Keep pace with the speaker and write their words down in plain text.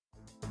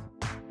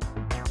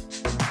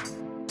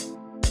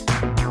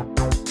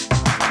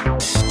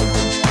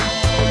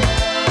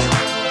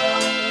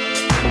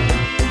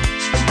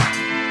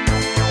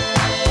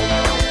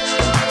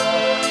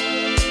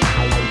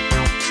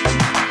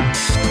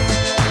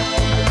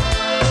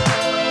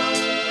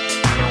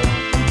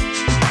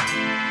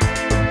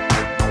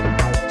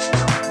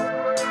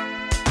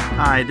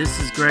Hi,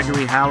 this is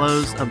Gregory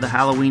Hallows of the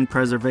Halloween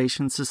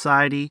Preservation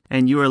Society,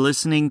 and you are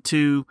listening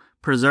to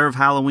Preserve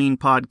Halloween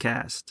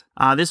podcast.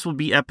 This will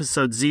be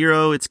episode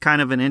 0. It's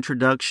kind of an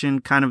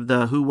introduction, kind of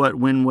the who, what,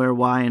 when, where,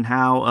 why, and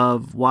how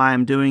of why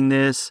I'm doing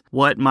this,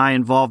 what my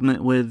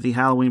involvement with the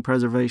Halloween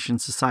Preservation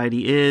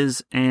Society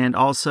is, and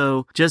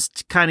also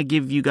just kind of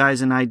give you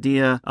guys an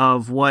idea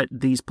of what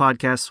these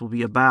podcasts will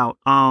be about.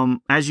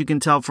 As you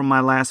can tell from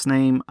my last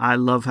name, I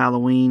love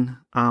Halloween.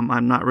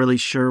 I'm not really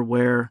sure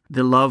where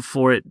the love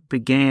for it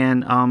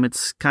began.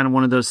 It's kind of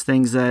one of those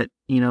things that,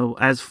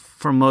 as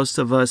for most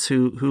of us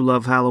who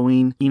love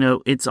Halloween,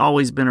 it's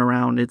always been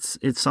around. It's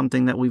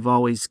something that we've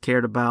always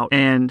cared about.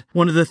 And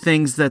one of the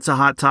things that's a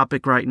hot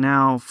topic right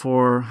now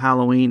for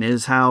Halloween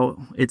is how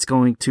it's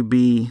going to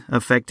be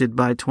affected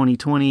by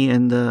 2020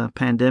 and the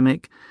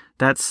pandemic.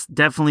 That's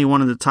definitely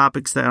one of the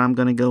topics that I'm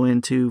going to go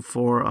into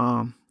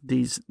for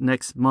these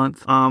next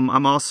month.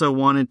 I'm also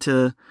wanted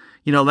to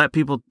let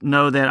people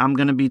know that I'm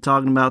going to be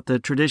talking about the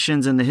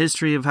traditions and the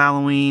history of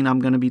Halloween. I'm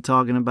going to be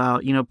talking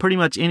about, pretty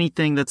much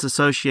anything that's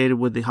associated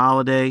with the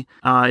holiday.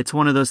 It's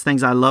one of those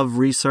things I love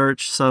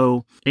research.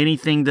 So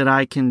anything that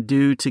I can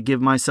do to give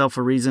myself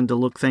a reason to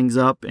look things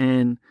up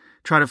and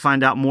try to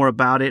find out more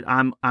about it,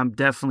 I'm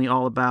definitely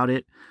all about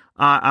it.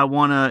 I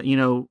want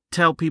to,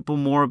 tell people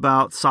more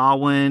about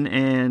Samhain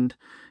and,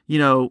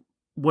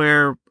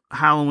 where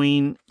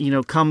Halloween,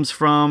 comes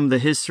from. The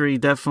history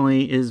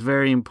definitely is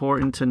very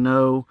important to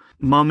know.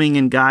 Mumming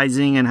and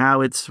guising and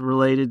how it's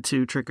related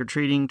to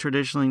trick-or-treating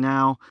traditionally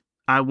now.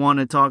 I want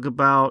to talk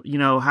about,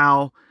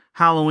 how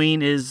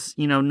Halloween is,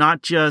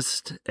 not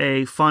just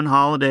a fun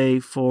holiday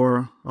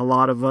for a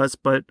lot of us,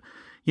 but,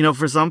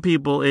 for some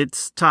people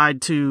it's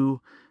tied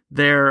to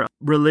their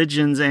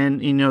religions and,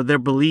 their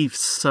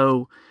beliefs.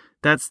 So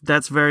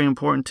that's very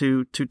important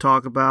to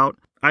talk about.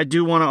 I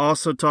do want to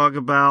also talk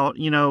about,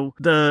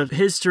 the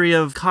history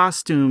of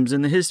costumes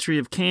and the history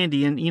of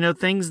candy and,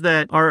 things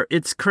that are,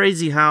 it's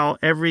crazy how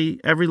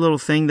every little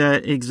thing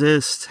that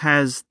exists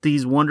has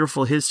these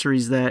wonderful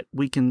histories that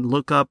we can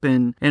look up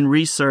and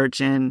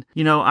research. And,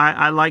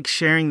 I like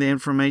sharing the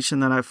information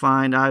that I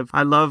find.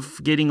 I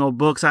love getting old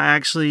books. I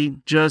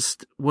actually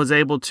just was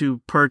able to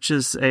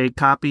purchase a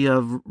copy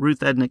of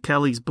Ruth Edna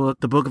Kelly's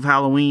book, The Book of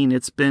Halloween.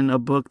 It's been a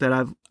book that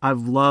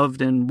I've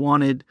loved and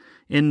wanted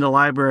in the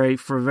library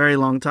for a very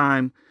long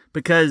time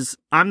because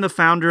I'm the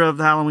founder of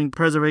the Halloween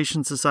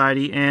Preservation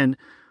Society, and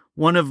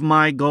one of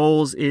my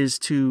goals is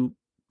to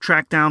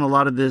track down a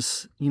lot of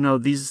this,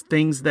 these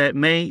things that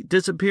may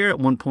disappear at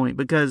one point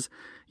because,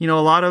 a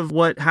lot of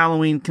what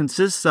Halloween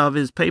consists of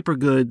is paper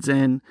goods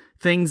and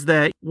things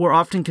that were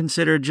often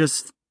considered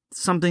just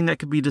something that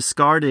could be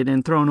discarded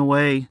and thrown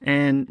away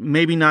and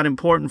maybe not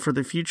important for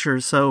the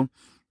future. So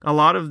a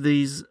lot of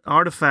these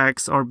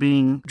artifacts are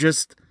being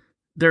just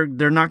they're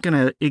not going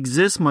to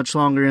exist much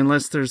longer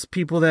unless there's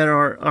people that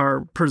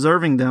are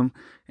preserving them.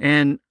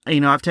 And,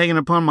 I've taken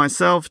upon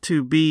myself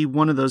to be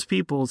one of those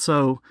people.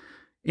 So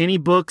any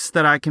books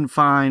that I can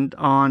find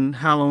on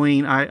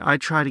Halloween, I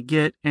try to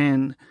get.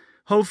 And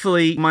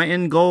hopefully my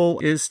end goal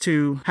is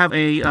to have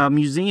a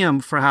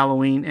museum for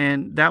Halloween.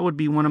 And that would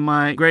be one of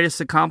my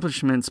greatest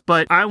accomplishments.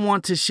 But I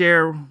want to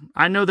share,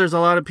 I know there's a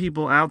lot of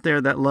people out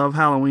there that love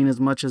Halloween as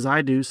much as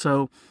I do.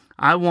 So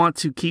I want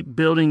to keep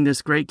building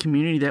this great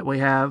community that we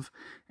have.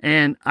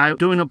 And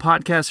doing a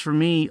podcast for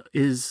me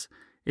is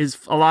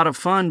a lot of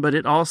fun, but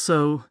it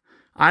also,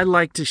 I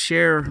like to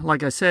share,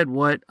 like I said,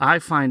 what I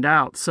find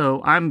out.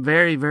 So I'm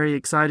very, very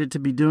excited to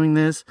be doing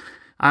this.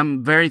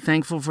 I'm very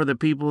thankful for the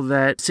people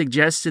that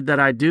suggested that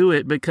I do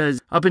it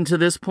because up until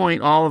this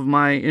point, all of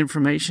my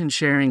information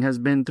sharing has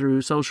been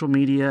through social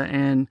media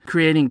and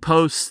creating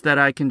posts that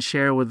I can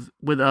share with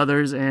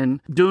others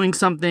and doing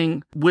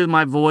something with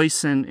my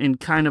voice and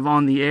kind of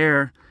on the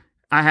air.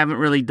 I haven't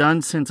really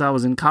done since I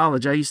was in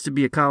college. I used to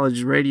be a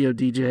college radio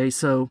DJ,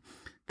 so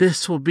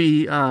this will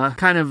be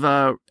kind of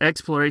an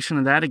exploration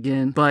of that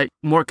again, but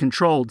more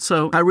controlled.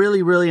 So I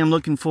really, really am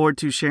looking forward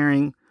to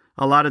sharing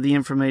a lot of the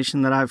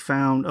information that I've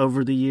found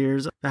over the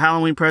years. The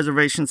Halloween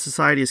Preservation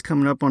Society is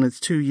coming up on its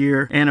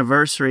 2-year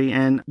anniversary,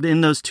 and in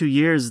those 2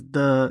 years,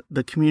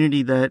 the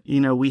community that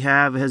we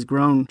have has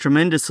grown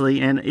tremendously,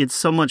 and it's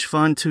so much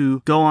fun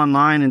to go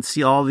online and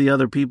see all the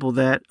other people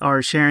that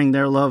are sharing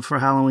their love for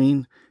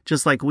Halloween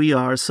just like we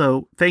are.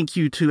 So thank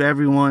you to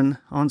everyone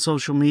on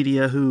social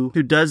media who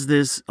does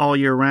this all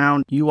year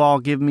round. You all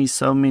give me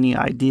so many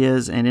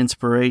ideas and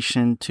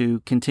inspiration to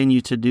continue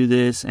to do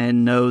this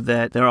and know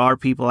that there are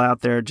people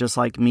out there just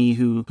like me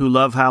who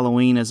love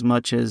Halloween as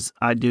much as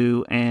I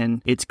do.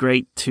 And it's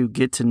great to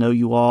get to know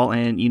you all.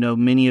 And,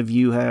 many of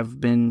you have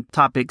been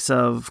topics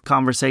of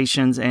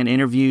conversations and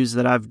interviews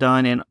that I've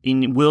done and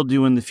will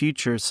do in the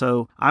future.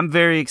 So I'm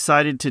very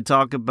excited to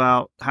talk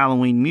about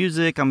Halloween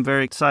music. I'm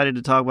very excited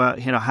to talk about,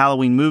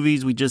 Halloween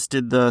movies. We just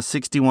did the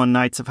 61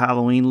 Nights of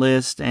Halloween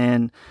list,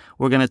 and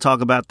we're going to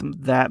talk about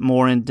that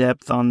more in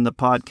depth on the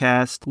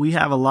podcast. We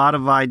have a lot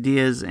of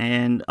ideas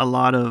and a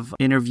lot of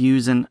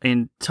interviews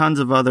and tons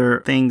of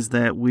other things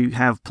that we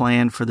have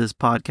planned for this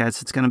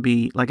podcast. It's going to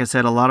be, like I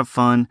said, a lot of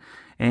fun.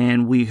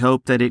 And we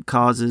hope that it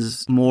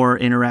causes more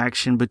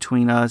interaction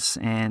between us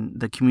and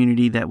the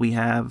community that we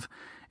have,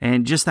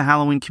 and just the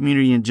Halloween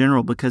community in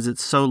general, because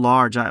it's so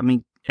large. I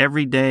mean,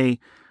 every day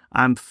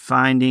I'm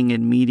finding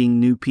and meeting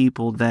new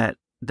people that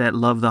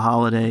love the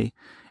holiday.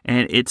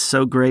 And it's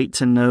so great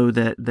to know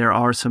that there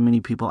are so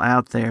many people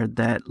out there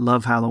that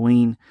love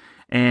Halloween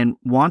and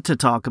want to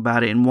talk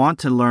about it and want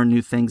to learn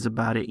new things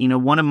about it. You know,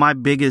 one of my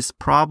biggest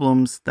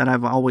problems that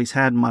I've always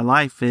had in my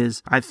life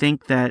is I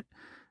think that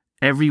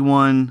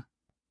everyone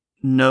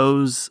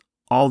knows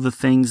all the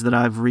things that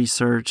I've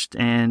researched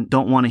and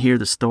don't want to hear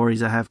the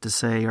stories I have to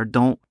say, or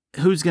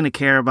who's going to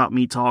care about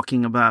me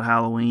talking about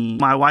Halloween?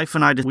 My wife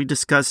and I, we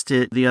discussed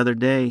it the other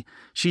day.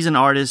 She's an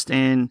artist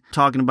and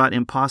talking about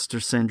imposter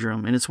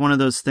syndrome. And it's one of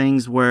those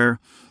things where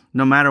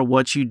no matter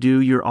what you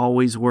do, you're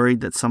always worried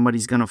that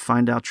somebody's going to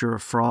find out you're a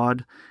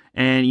fraud.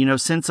 And, you know,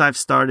 since I've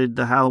started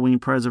the Halloween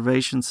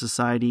Preservation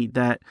Society,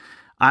 that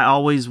I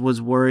always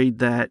was worried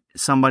that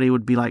somebody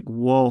would be like,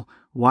 whoa,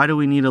 why do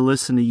we need to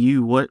listen to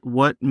you?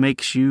 What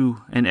makes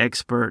you an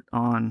expert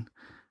on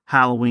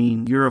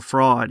Halloween? You're a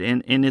fraud.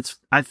 And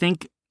I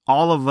think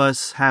all of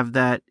us have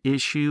that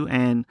issue,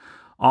 and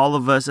all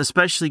of us,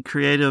 especially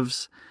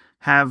creatives,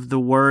 have the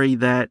worry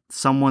that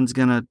someone's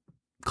going to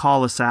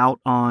call us out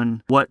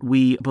on what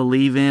we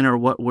believe in or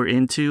what we're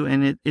into.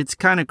 And it's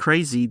kind of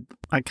crazy.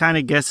 I kind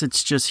of guess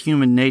it's just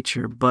human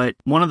nature. But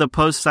one of the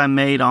posts I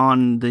made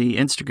on the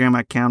Instagram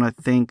account, I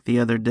think the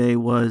other day,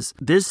 was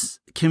this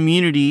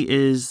community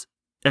is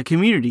a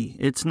community.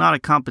 It's not a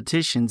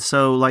competition.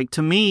 So like,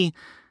 to me,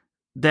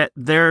 that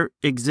there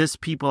exists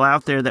people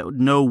out there that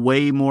know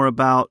way more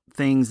about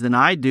things than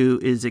I do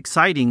is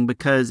exciting,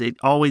 because it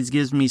always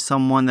gives me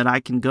someone that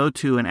I can go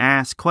to and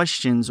ask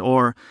questions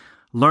or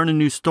learn a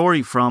new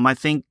story from. I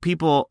think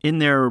people in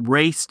their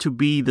race to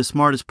be the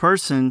smartest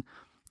person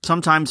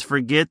sometimes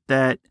forget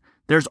that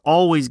there's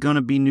always going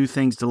to be new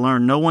things to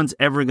learn. No one's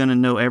ever going to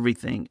know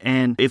everything.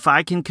 And if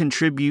I can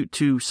contribute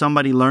to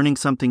somebody learning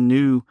something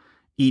new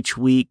each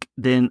week,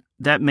 then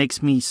that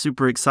makes me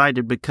super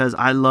excited, because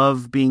I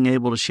love being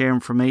able to share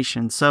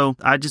information. So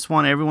I just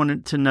want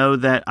everyone to know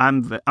that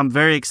I'm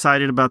very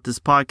excited about this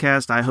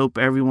podcast. I hope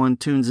everyone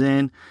tunes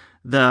in.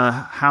 The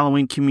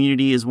Halloween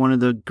community is one of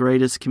the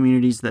greatest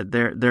communities that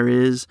there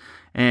is,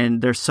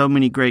 and there's so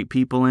many great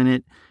people in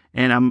it.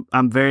 And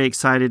I'm very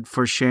excited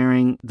for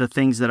sharing the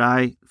things that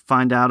I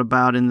find out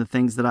about and the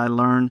things that I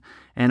learn.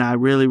 And I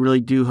really,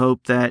 really do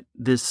hope that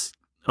this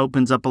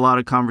opens up a lot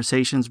of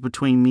conversations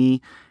between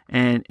me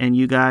and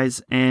you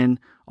guys. And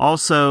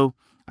also,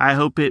 I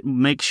hope it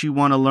makes you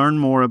want to learn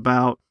more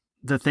about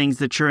the things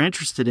that you're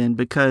interested in,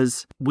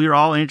 because we're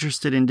all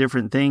interested in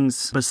different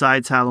things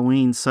besides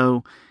Halloween.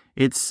 So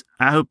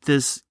I hope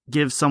this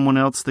gives someone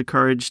else the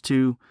courage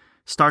to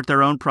start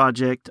their own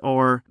project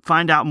or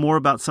find out more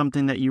about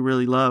something that you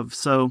really love.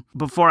 So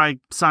before I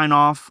sign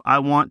off, I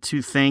want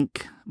to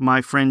thank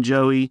my friend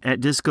Joey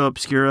at Disco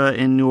Obscura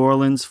in New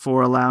Orleans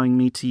for allowing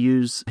me to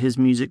use his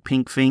music,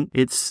 Pink Fink.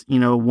 It's,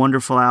 a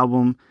wonderful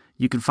album.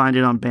 You can find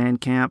it on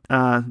Bandcamp.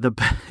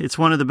 It's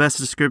one of the best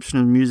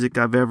descriptions of music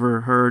I've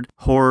ever heard.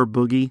 Horror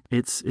boogie.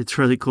 It's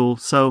really cool.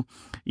 So,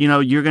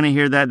 you're going to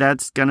hear that.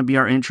 That's going to be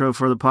our intro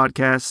for the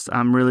podcast.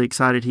 I'm really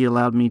excited he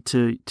allowed me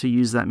to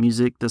use that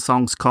music. The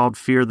song's called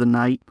Fear the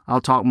Night.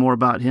 I'll talk more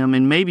about him.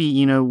 And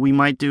maybe, we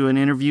might do an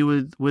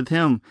interview with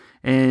him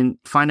and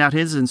find out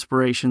his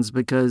inspirations,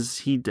 because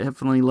he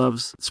definitely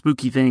loves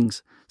spooky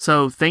things.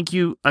 So thank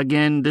you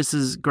again. This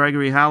is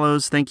Gregory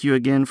Hallows. Thank you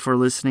again for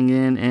listening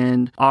in.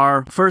 And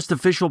our first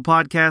official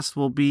podcast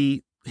will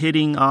be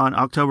hitting on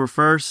October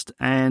 1st.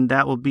 And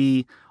that will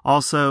be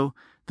also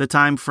the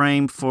time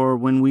frame for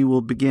when we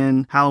will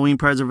begin Halloween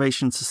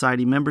Preservation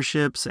Society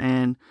memberships.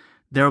 And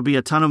there will be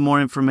a ton of more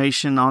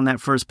information on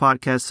that first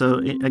podcast. So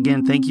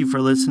again, thank you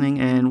for listening,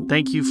 and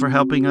thank you for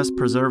helping us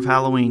preserve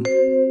Halloween.